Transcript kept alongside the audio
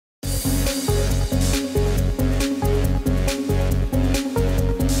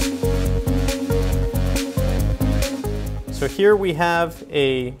So here we have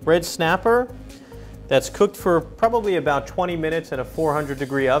a red snapper that's cooked for probably about 20 minutes in a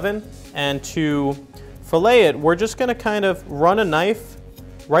 400-degree oven. And to fillet it, we're just gonna kind of run a knife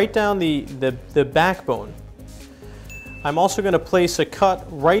right down the backbone. I'm also gonna place a cut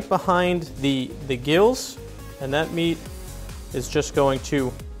right behind the gills, and that meat is just going to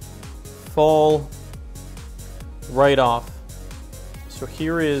fall right off. So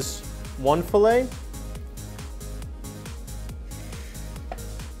here is one fillet.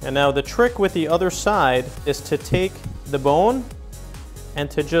 And now the trick with the other side is to take the bone and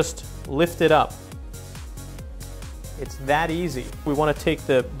to just lift it up. It's that easy. We want to take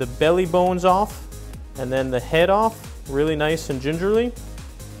the belly bones off and then the head off, really nice and gingerly.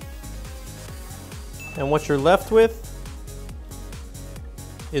 And what you're left with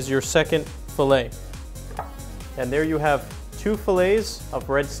is your second fillet. And there you have 2 fillets of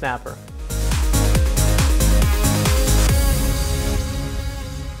red snapper.